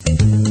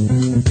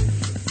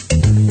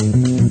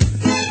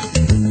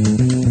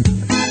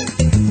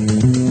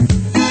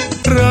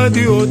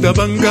راديو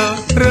دبنقا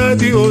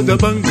راديو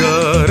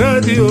دبنقا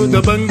راديو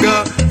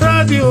دبنقا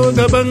راديو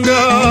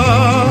دبنقا.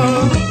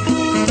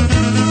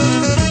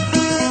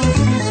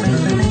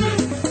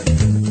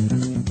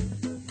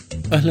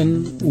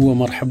 أهلا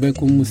ومرحبا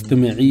بكم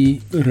مستمعي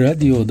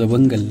راديو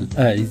دبنقا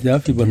الأعزاء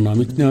في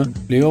برنامجنا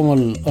ليوم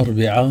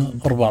الأربعاء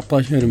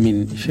 14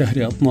 من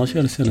شهر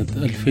 12 سنة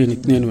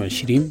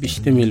 2022.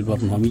 بيشتمل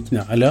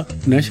برنامجنا على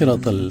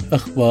نشرة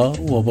الأخبار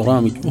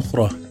وبرامج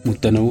أخرى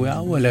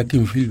متنوعة،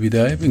 ولكن في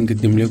البداية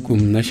بنقدم لكم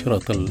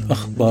نشرة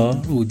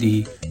الأخبار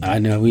ودي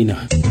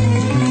عناوينها.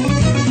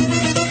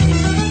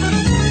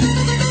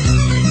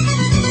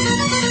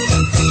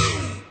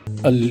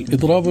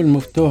 الإضراب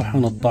المفتوح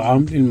عن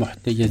الطعام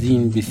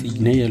للمحتجزين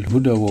بسجني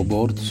الهدى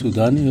وبورد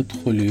السودان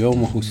يدخل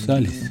يومه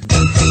الثالث.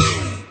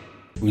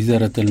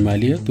 وزارة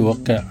المالية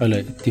توقع على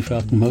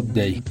اتفاق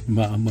مبدئي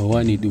مع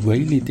مواني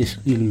دبي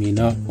لتشغيل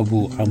ميناء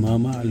أبو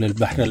عمامة على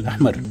البحر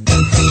الأحمر.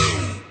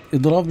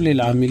 إضراب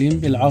للعاملين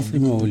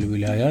بالعاصمة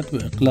والولايات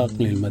وإغلاق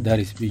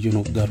للمدارس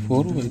بجنوب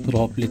دارفور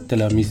وإضراب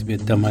للتلاميذ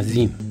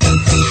بالتمازين.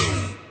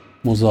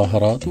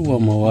 مظاهرات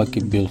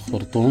ومواكب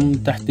بالخرطوم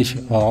تحت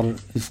شعار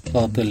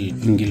إسقاط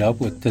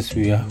الانقلاب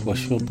والتسوية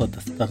والشرطة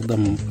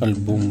تستخدم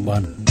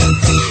البومبان.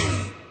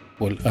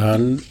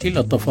 والآن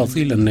إلى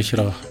تفاصيل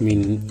النشرة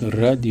من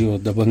راديو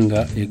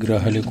دبنقا،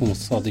 يقرأها لكم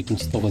الصادق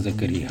مصطفى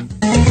زكريا.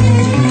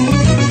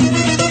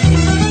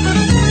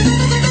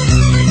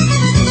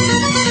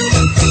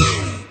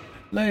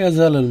 لا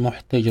يزال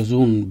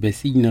المحتجزون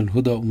بسجن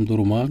الهدى أم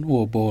درمان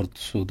وبورد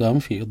السودان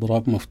في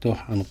إضراب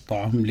مفتوح عن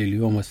الطعام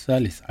لليوم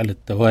الثالث على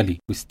التوالي.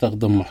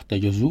 واستخدم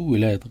محتجزو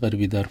ولاية غرب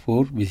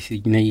دارفور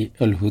بسجني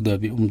الهدى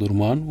بأم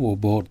درمان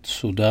وبورد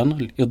السودان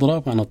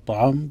الإضراب عن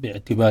الطعام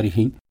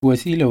باعتباره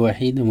وسيلة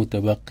وحيدة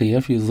متبقية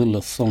في ظل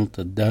الصمت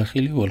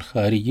الداخلي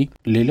والخارجي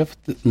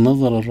للفت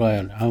نظر الرأي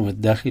العام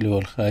الداخلي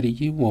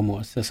والخارجي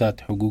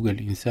ومؤسسات حقوق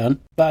الإنسان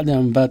بعد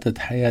أن باتت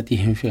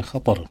حياتهم في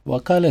خطر.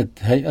 وقالت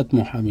هيئة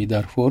محامي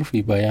دارفور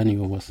في بيان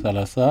يوم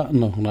الثلاثاء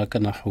أن هناك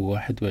نحو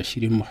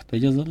 21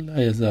 محتجزا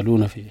لا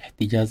يزالون في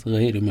احتجاز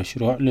غير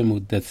مشروع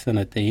لمدة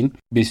 2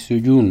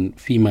 بالسجون،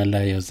 فيما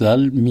لا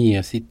يزال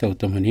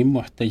 186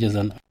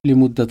 محتجزا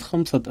لمدة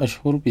 5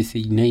 أشهر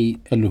بسجني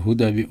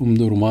الهدى بأم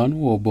درمان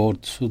وبورد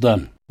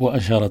السودان.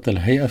 وأشارت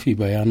الهيئة في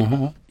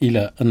بيانها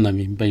إلى أن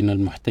من بين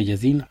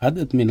المحتجزين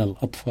عدد من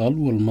الأطفال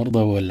والمرضى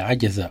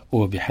والعجزة.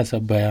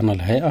 وبحسب بيان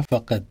الهيئة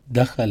فقد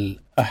دخل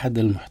أحد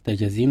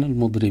المحتجزين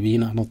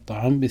المضربين عن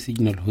الطعام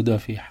بسجن الهدى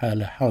في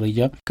حالة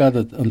حرجة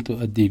كادت أن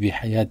تؤدي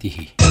بحياته.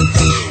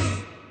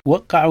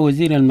 وقع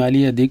وزير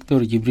المالية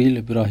دكتور جبريل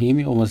إبراهيم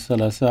يوم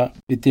الثلاثاء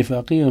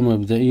اتفاقية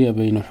مبدئية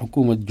بين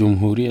حكومة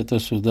جمهورية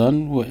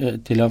السودان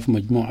وائتلاف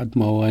مجموعة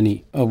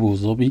مواني أبو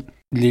ظبي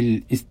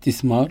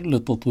للاستثمار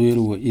لتطوير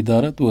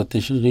وإدارة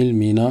وتشغيل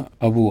ميناء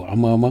أبو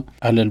عمامة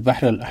على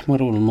البحر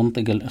الأحمر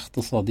والمنطقة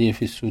الاقتصادية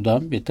في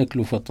السودان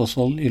بتكلفة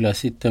تصل إلى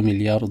 6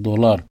 مليار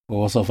دولار.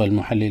 ووصف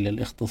المحلل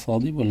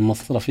الاقتصادي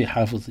والمصرفي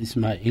حافظ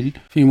إسماعيل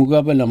في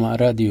مقابلة مع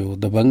راديو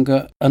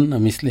دبنقا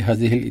أن مثل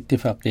هذه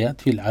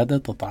الاتفاقيات في العادة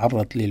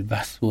تتعرض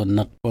للبحث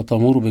والنقد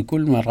وتمر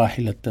بكل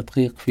مراحل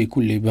التدقيق في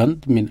كل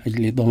بند من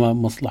أجل ضمان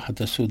مصلحة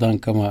السودان،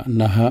 كما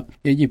أنها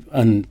يجب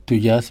أن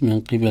تجاس من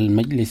قبل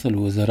مجلس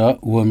الوزراء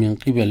ومن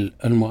قبل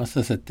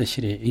المؤسسة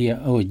التشريعية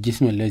أو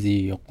الجسم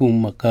الذي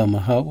يقوم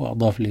مقامها.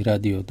 وأضاف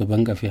لراديو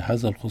دبنقا في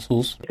هذا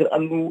الخصوص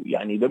أنه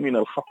يعني ده من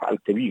الخطأ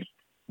الكبير.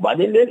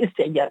 وبعدين ليه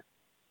الاستعجال؟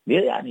 ليه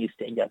يعني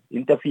استعجال؟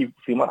 أنت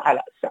في مرحلة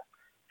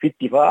في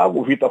اتفاق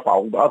وفي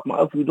تفاوضات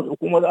مع في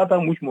الحكومة ذاتها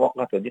مش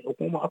مؤقتة، دي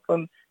حكومة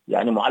أصلا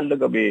يعني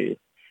معلقة ب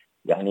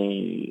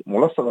يعني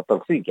ملصقة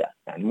التلصيق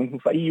يعني ممكن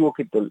في أي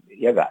وقت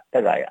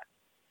تقع يعني.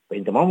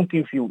 فأنت ما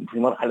ممكن في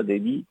مرحلة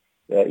دي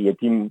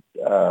يتم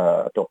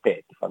توقيع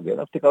اتفاق.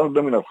 أنا أفتكر أنه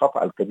ده من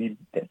الخطأ الكبير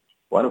جدا،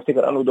 وأنا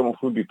أفتكر أنه ده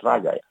مفروض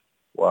يتراجع يعني.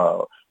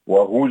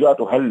 وهو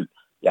ذاته هل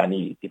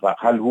يعني اتفاق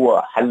هل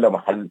هو حل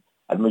محل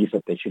المجلس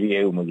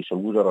التشريعي ومجلس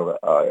الوزراء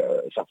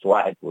شخص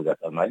واحد في وزارة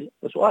المالية؟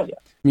 ده سؤال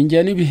يعني. من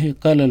جانبه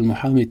قال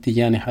المحامي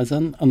التجاني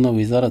حسن أن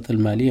وزارة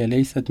المالية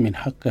ليست من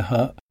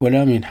حقها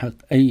ولا من حق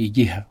أي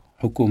جهة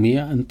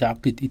حكومية أن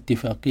تعقد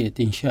اتفاقية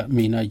إنشاء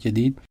ميناء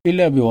جديد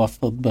إلا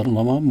بواسطة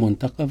برلمان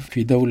منتخب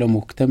في دولة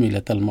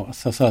مكتملة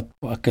المؤسسات.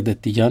 وأكد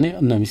التجاني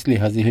أن مثل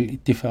هذه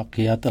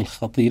الاتفاقيات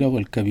الخطيرة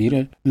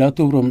والكبيرة لا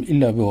تبرم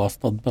إلا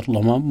بواسطة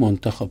برلمان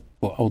منتخب.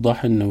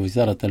 وأوضح أن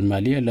وزارة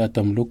المالية لا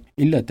تملك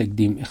إلا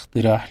تقديم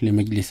اقتراح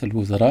لمجلس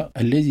الوزراء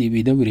الذي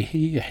بدوره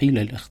يحيل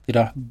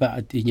الاقتراح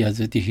بعد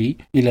إجازته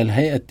إلى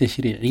الهيئة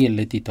التشريعية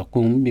التي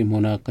تقوم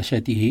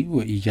بمناقشته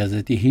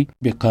وإجازته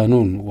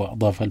بقانون.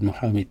 وأضاف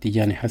المحامي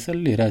التجاني حسن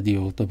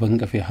لراديو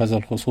دبنقا في هذا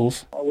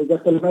الخصوص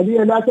وزارة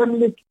المالية لا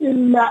تملك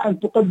إلا أن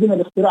تقدم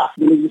الاقتراح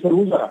لمجلس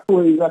الوزراء،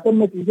 وإذا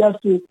تمت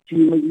إجازته في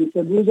مجلس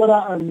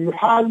الوزراء أن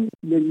يحال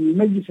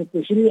للمجلس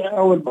التشريعي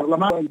أو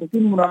البرلمان وأن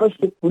تتم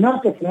مناقشته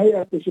هناك في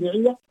الهيئة التشريعية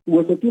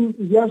وتتم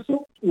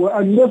إجازته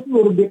وأن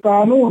يصدر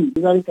بقانون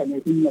لذلك أن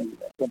يتم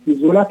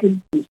التنفيذ. ولكن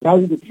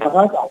هذه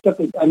الاتفاقات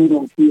أعتقد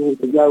أنه فيه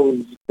تجاوز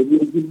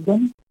كبير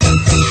جدا.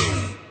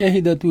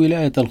 شهدت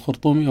ولاية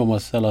الخرطوم يوم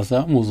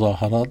الثلاثاء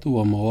مظاهرات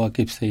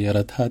ومواكب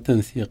سيرتها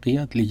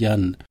تنسيقيات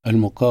لجان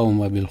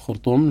المقاومة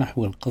بالخرطوم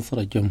نحو القصر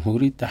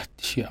الجمهوري تحت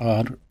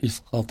شعار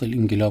إسقاط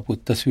الانقلاب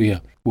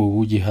والتسوية،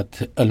 ووجهت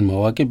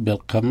المواكب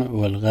بالقمع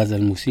والغاز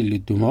المسيل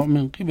للدموع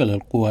من قبل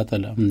القوات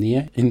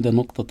الأمنية عند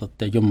نقطة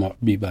التجمع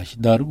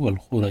بباشدار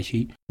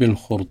والخرشي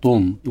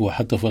بالخرطوم،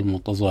 وحتف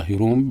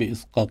المتظاهرون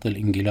بإسقاط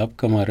الانقلاب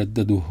كما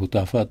رددوا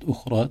هتافات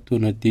أخرى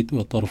تندد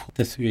وترفض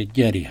التسوية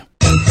الجارية.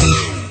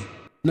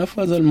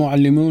 نفذ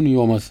المعلمون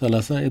يوم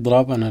الثلاثاء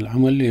إضراب عن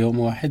العمل ليوم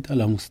واحد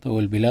على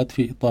مستوى البلاد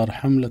في إطار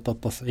حملة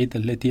التصعيد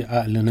التي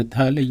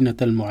أعلنتها لجنة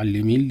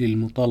المعلمين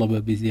للمطالبة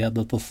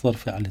بزيادة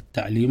الصرف على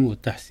التعليم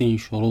وتحسين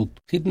شروط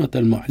خدمة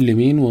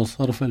المعلمين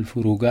وصرف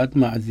الفروقات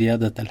مع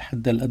زيادة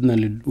الحد الأدنى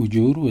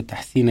للأجور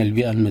وتحسين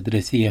البيئة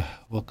المدرسية.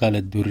 وقال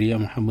الدرية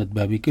محمد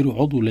بابكر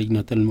عضو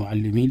لجنة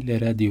المعلمين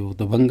لراديو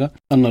دبنقا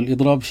أن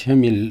الإضراب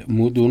شمل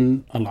مدن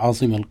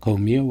العاصمة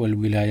القومية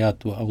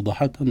والولايات،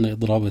 وأوضحت أن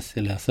إضراب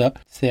الثلاثاء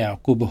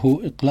سيعقبه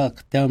إغلاق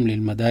تام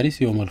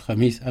للمدارس يوم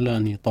الخميس، على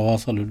أن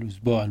يتواصل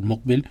الأسبوع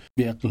المقبل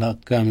بإغلاق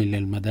كامل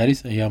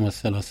للمدارس أيام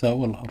الثلاثاء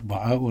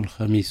والأربعاء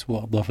والخميس.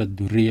 وأضاف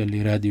الدرية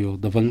لراديو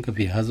دبنقا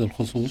في هذا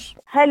الخصوص: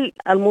 هل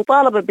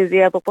المطالبة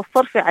بزيادة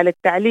الصرف على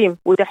التعليم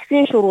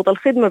وتحسين شروط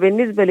الخدمة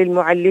بالنسبة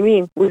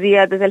للمعلمين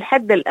وزيادة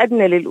الحد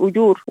الأدنى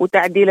للأجور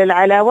وتعديل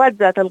العلاوات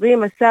ذات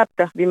القيمة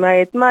الثابتة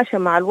بما يتماشى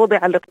مع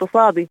الوضع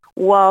الاقتصادي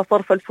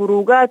وصرف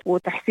الفروقات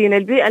وتحسين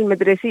البيئة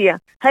المدرسية،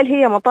 هل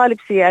هي مطالب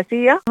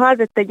سياسية؟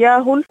 هذا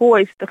التجاهل هو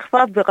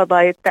استخفاف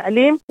بقضايا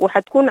التعليم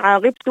وحتكون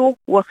عاقبته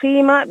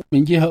وخيمة.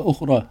 من جهة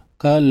أخرى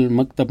قال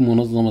مكتب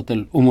منظمة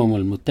الأمم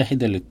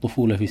المتحدة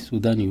للطفولة في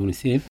السودان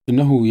يونيسيف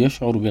إنه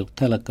يشعر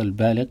بالقلق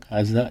البالغ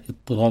عزاء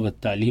اضطراب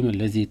التعليم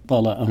الذي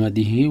طال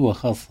أمده،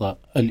 وخاصة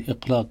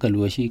الإغلاق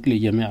الوشيك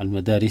لجميع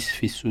المدارس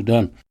في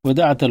السودان.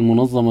 ودعت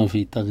المنظمة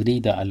في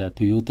تغريدة على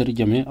تويتر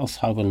جميع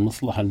أصحاب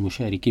المصلحة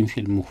المشاركين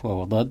في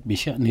المفاوضات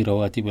بشأن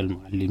رواتب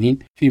المعلمين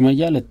في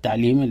مجال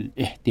التعليم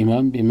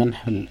الاهتمام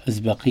بمنح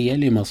الأسبقية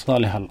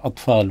لمصالح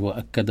الأطفال.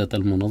 وأكدت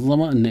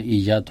المنظمة أن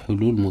إيجاد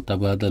حلول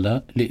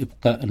متبادلة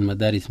لإبقاء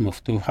المدارس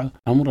مفتوحة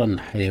أمرا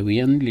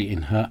حيويا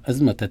لإنهاء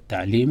أزمة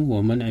التعليم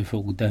ومنع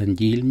فقدان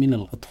جيل من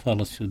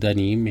الأطفال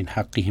السودانيين من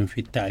حقهم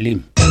في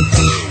التعليم.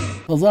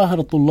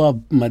 تظاهر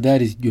طلاب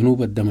مدارس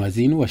جنوب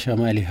الدمازين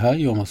وشمالها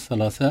يوم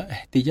الثلاثاء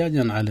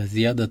احتجاجا على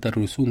زيادة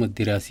الرسوم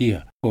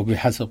الدراسية،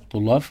 وبحسب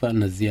طلاب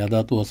فإن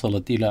الزيادات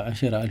وصلت إلى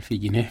 10,000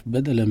 جنيه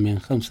بدلا من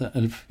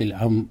 5,000 في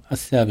العام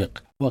السابق.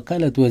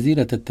 وقالت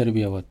وزيرة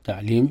التربية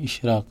والتعليم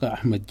إشراق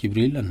أحمد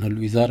جبريل أن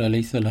الوزارة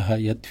ليس لها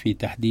يد في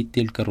تحديد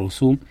تلك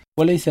الرسوم،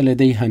 وليس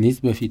لديها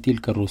نسبة في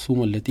تلك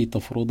الرسوم التي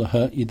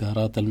تفرضها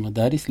إدارات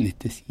المدارس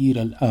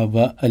لتسيير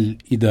الآباء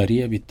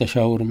الإدارية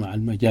بالتشاور مع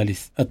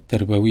المجالس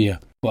التربوية.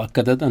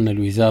 وأكدت أن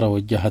الوزارة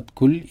وجهت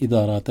كل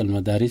إدارات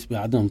المدارس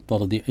بعدم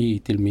طرد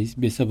أي تلميذ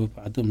بسبب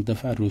عدم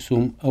دفع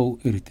الرسوم أو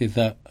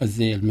ارتداء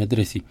الزي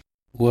المدرسي.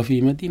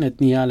 وفي مدينة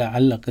نيالا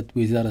علقت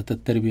وزارة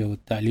التربية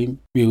والتعليم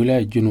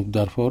بولاية جنوب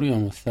دارفور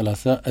يوم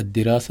الثلاثاء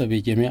الدراسة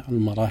بجميع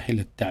المراحل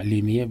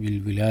التعليمية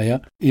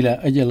بالولاية إلى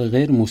أجل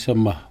غير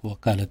مسمى.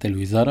 وقالت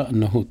الوزارة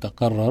أنه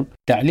تقرر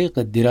تعليق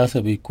الدراسة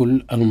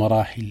بكل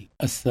المراحل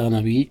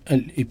الثانوي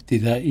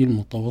الابتدائي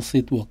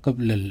المتوسط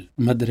وقبل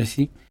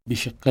المدرسي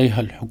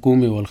بشقيها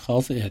الحكومي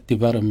والخاص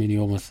اعتبارا من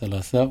يوم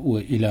الثلاثاء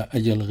وإلى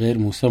أجل غير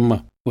مسمى،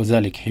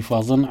 وذلك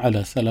حفاظا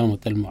على سلامة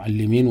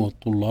المعلمين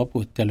والطلاب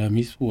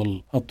والتلاميذ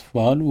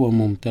والأطفال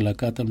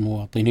وممتلكات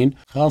المواطنين،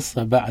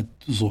 خاصة بعد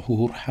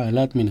ظهور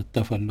حالات من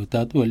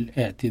التفلتات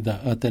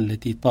والاعتداءات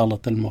التي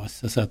طالت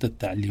المؤسسات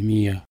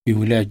التعليمية في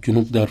ولاية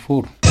جنوب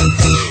دارفور.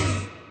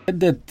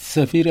 أدت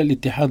سفير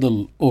الاتحاد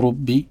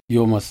الأوروبي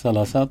يوم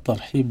الثلاثاء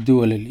ترحيب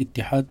دول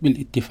الاتحاد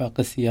بالاتفاق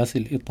السياسي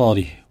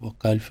الإطاري،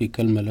 وقال في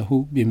كلمة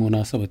له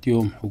بمناسبة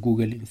يوم حقوق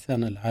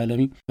الإنسان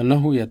العالمي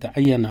أنه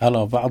يتعين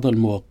على بعض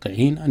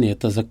الموقعين أن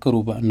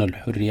يتذكروا بأن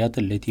الحريات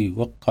التي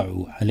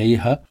وقعوا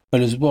عليها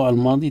الأسبوع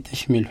الماضي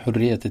تشمل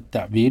حرية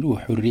التعبير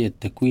وحرية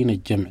تكوين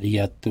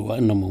الجمعيات،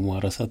 وأن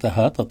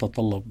ممارستها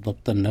تتطلب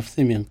ضبط النفس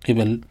من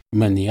قبل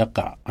من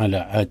يقع على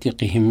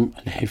عاتقهم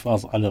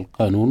الحفاظ على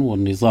القانون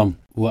والنظام.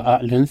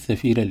 وأعلن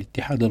سفير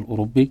الاتحاد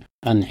الأوروبي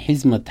عن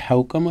حزمة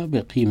حوكمة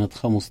بقيمة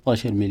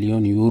 15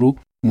 مليون يورو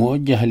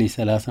موجهة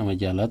ل3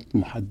 مجالات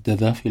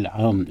محددة في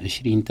العام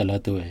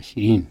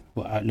 2023.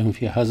 وأعلن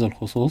في هذا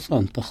الخصوص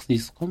عن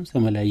تخصيص 5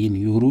 ملايين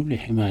يورو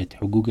لحماية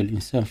حقوق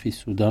الإنسان في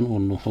السودان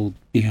والنهوض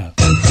بها.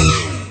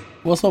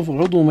 وصف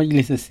عضو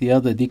مجلس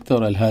السيادة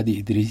دكتور الهادي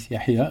إدريس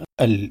يحيى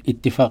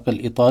الاتفاق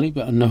الإطاري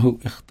بأنه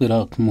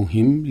اختراق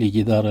مهم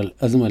لجدار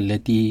الأزمة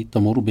التي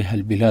تمر بها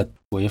البلاد،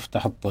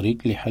 ويفتح الطريق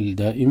لحل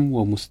دائم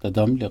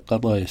ومستدام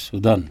لقضايا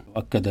السودان.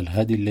 وأكد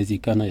الهادي الذي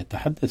كان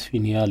يتحدث في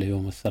نيالا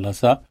يوم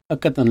الثلاثاء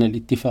أكد أن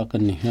الاتفاق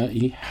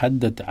النهائي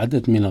حدد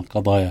عدد من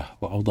القضايا،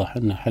 وأوضح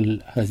أن حل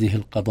هذه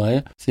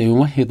القضايا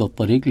سيمهد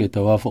الطريق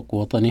لتوافق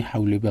وطني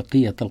حول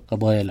بقية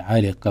القضايا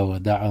العالقة.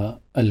 ودعا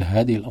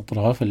الهادي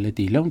الأطراف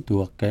التي لم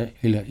توقع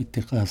إلى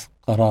اتخاذ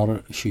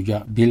قرار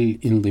شجاع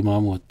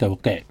بالانضمام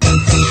والتوقيع.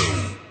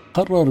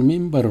 قرر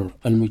منبر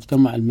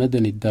المجتمع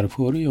المدني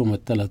الدارفوري يوم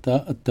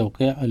الثلاثاء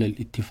التوقيع على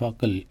الاتفاق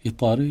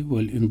الإطاري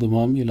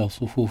والانضمام إلى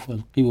صفوف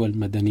القوى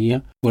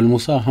المدنية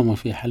والمساهمة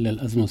في حل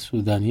الأزمة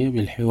السودانية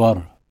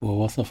بالحوار.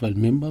 ووصف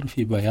المنبر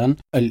في بيان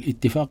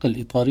الاتفاق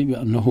الإطاري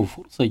بأنه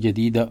فرصة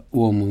جديدة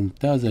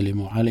وممتازة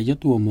لمعالجة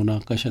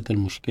ومناقشة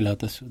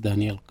المشكلات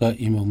السودانية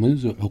القائمة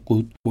منذ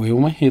عقود،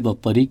 ويمهد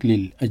الطريق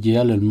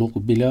للأجيال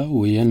المقبلة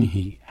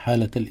وينهي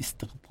حالة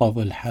الاستقطاب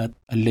الحاد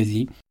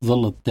الذي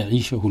ظلت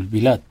تعيشه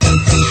البلاد.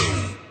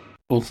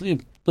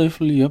 أصيب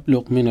طفل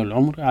يبلغ من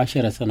العمر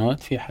 10 سنوات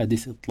في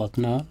حادث إطلاق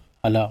نار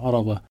على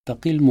عربة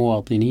تقل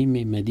مواطنين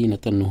من مدينة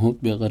النهوض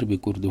بغرب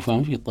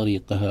كردفان في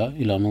طريقها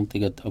إلى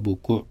منطقة أبو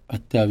كوع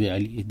التابعة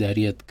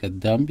لإدارية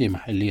كدام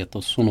بمحلية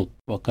الصنط.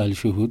 وقال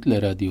شهود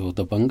لراديو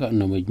دبنقا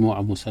أن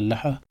مجموعة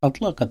مسلحة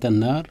أطلقت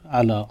النار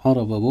على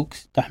عربة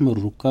بوكس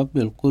تحمل ركاب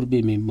بالقرب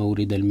من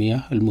مورد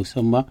المياه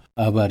المسمى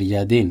آبار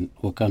جادين،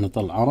 وكانت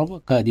العربة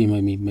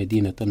قادمة من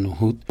مدينة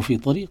النهوض وفي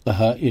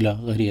طريقها إلى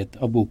قرية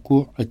أبو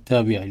كوع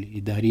التابعة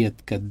لإدارية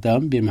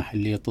كدام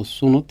بمحلية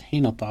الصنط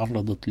حين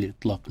تعرضت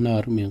لإطلاق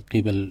نار من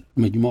قبل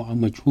مجموعة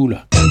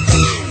مجهولة.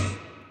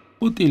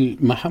 قتل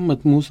محمد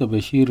موسى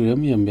بشير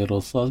رميا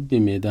بالرصاص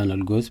بميدان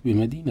القوس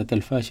بمدينة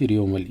الفاشر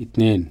يوم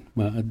الاثنين،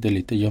 ما أدى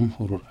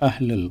لتجمهر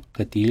أهل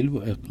القتيل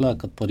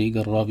وإغلاق الطريق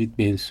الرابط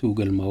بين سوق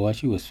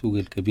المواشي والسوق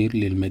الكبير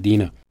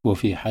للمدينة.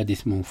 وفي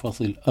حادث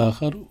منفصل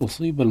آخر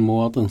أصيب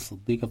المواطن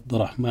صديق عبد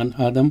الرحمن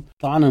آدم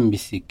طعنا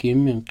بالسكين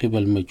من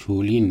قبل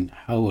مجهولين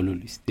حاولوا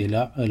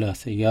الاستيلاء على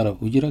سيارة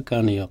أجرة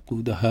كان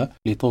يقودها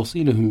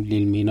لتوصيلهم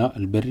للميناء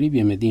البري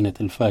بمدينة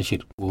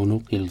الفاشر،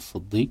 ونقل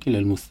الصديق إلى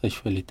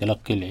المستشفى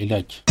لتلقي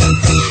العلاج.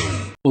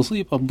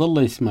 أصيب عبد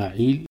الله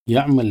إسماعيل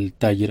يعمل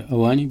تاجر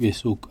أواني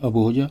بسوق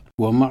أبوجا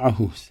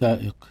ومعه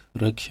سائق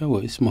ركشة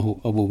واسمه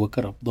أبو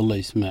بكر عبد الله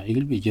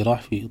إسماعيل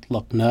بجراح في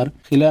إطلاق نار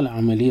خلال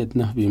عملية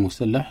نهب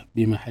مسلح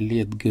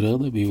بمحلية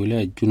قريضة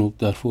بولاية جنوب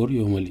دارفور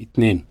يوم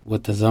الاثنين.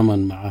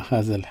 وتزامن مع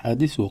هذا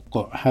الحادث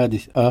وقوع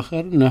حادث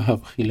آخر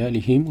نهب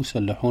خلاله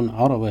مسلحون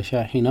عربة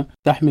شاحنة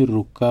تحمل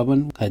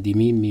ركابا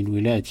قادمين من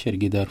ولاية شرق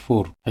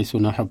دارفور، حيث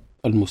نهب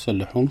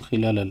المسلحون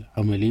خلال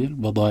العملية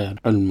البضائع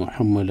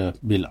المحملة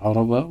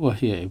بالعربة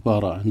وهي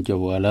عبارة عن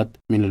جوالات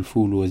من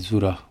الفول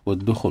والذرة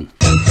والدخن.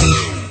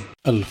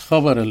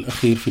 الخبر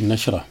الأخير في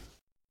النشرة: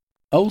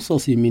 أوصى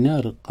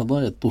سيمينار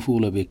قضايا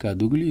الطفولة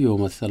بكادوغلي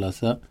يوم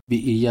الثلاثاء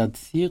بإيجاد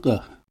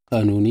صيغة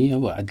قانونية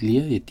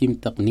وعدلية يتم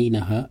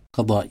تقنينها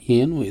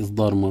قضائيا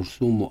وإصدار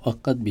مرسوم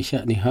مؤقت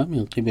بشأنها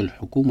من قبل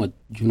حكومة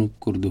جنوب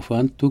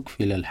كردفان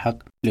تكفل الحق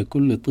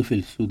لكل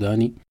طفل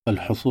سوداني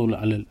الحصول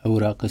على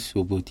الأوراق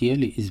الثبوتية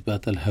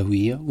لإثبات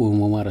الهوية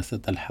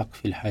وممارسة الحق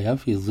في الحياة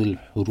في ظل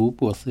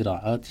حروب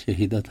وصراعات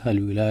شهدتها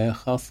الولاية،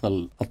 خاصة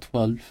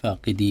الأطفال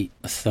فاقدي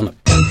السمع.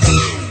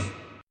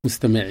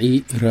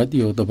 مستمعي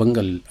راديو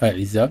دبنقا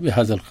الأعزاء،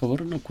 بهذا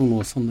الخبر نكون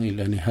وصلنا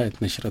إلى نهاية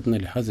نشرتنا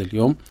لهذا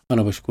اليوم.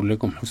 أنا بشكر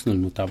لكم حسن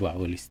المتابعة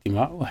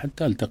والاستماع،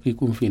 وحتى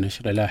ألتقيكم في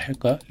نشرة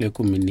لاحقة.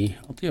 لكم مني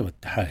أطيب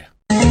التحايا.